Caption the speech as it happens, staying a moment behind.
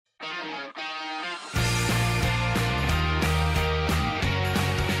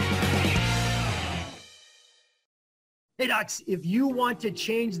Hey docs, if you want to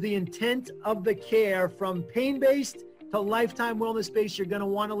change the intent of the care from pain-based to lifetime wellness-based, you're going to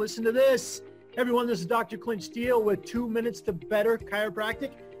want to listen to this. Everyone, this is Dr. Clint Steele with 2 Minutes to Better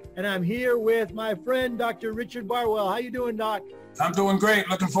Chiropractic. And I'm here with my friend, Dr. Richard Barwell. How you doing, Doc? I'm doing great.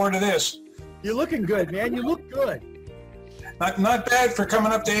 Looking forward to this. You're looking good, man. You look good. Not bad for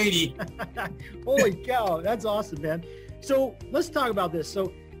coming up to 80. Holy cow. That's awesome, man. So let's talk about this.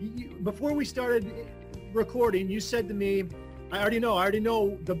 So before we started recording, you said to me, I already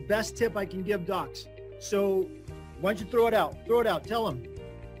know the best tip I can give docs. So why don't you throw it out? Tell them.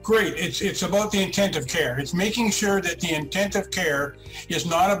 Great. It's about the intent of care. It's making sure that the intent of care is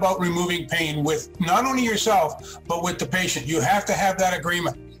not about removing pain with not only yourself, but with the patient. You have to have that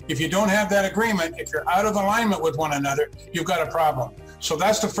agreement. If you don't have that agreement, if you're out of alignment with one another, you've got a problem. So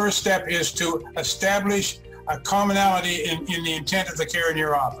that's the first step, is to establish a commonality in the intent of the care in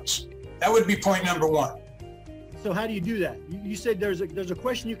your office. That would be point number one. So how do you do that? You said there's a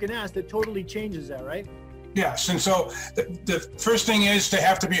question you can ask that totally changes that, right? Yes, and so the first thing is to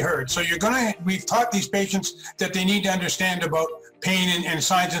have to be heard. So we've taught these patients that they need to understand about pain and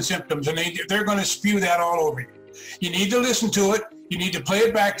signs and symptoms, and they're going to spew that all over you. You need to listen to it. You need to play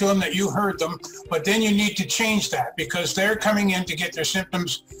it back to them that you heard them, but then you need to change that because they're coming in to get their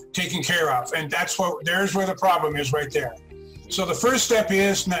symptoms taken care of, and there's where the problem is right there. So the first step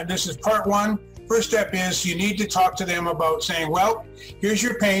is, now this is part one. First step is you need to talk to them about saying, well, here's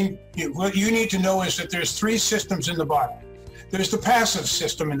your pain. What you need to know is that there's three systems in the body. There's the passive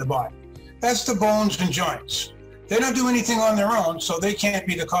system in the body. That's the bones and joints. They don't do anything on their own, so they can't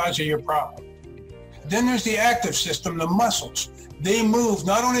be the cause of your problem. Then there's the active system, the muscles. They move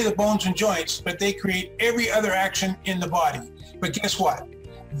not only the bones and joints, but they create every other action in the body. But guess what?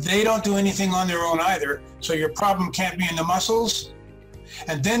 They don't do anything on their own either, so your problem can't be in the muscles.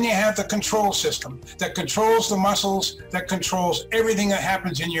 And then you have the control system that controls the muscles, that controls everything that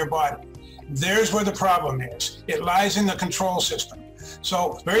happens in your body. There's where the problem is. It lies in the control system.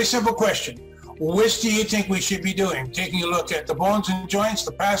 So, very simple question. Which do you think we should be doing? Taking a look at the bones and joints,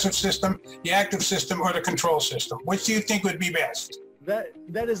 the passive system, the active system, or the control system? Which do you think would be best?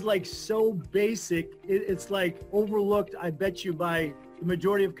 That is like so basic. It's like overlooked, I bet you, by the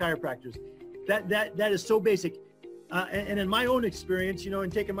majority of chiropractors. That is so basic. And in my own experience, in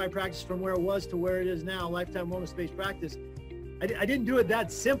taking my practice from where it was to where it is now, lifetime wellness-based practice, I didn't do it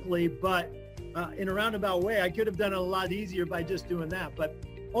that simply, but in a roundabout way, I could have done it a lot easier by just doing that. But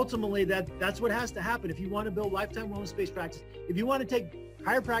ultimately, that's what has to happen if you want to build lifetime wellness-based practice. If you want to take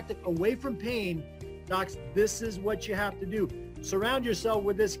chiropractic away from pain, docs, this is what you have to do. Surround yourself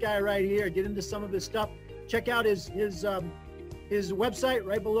with this guy right here. Get into some of his stuff. Check out his website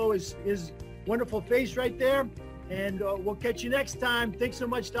right below his wonderful face right there. And we'll catch you next time. Thanks so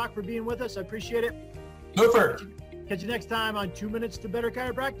much, Doc, for being with us. I appreciate it. Super. Catch you next time on 2 Minutes to Better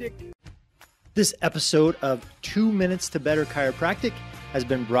Chiropractic. This episode of 2 Minutes to Better Chiropractic has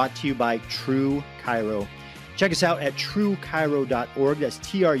been brought to you by True Chiro. Check us out at truechiro.org. That's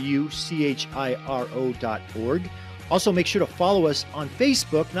TRUCHIRO.org. Also, make sure to follow us on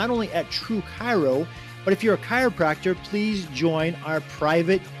Facebook, not only at True Chiro, but if you're a chiropractor, please join our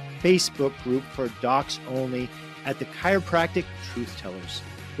private Facebook group for docs only at the Chiropractic Truth Tellers.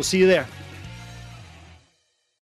 We'll see you there.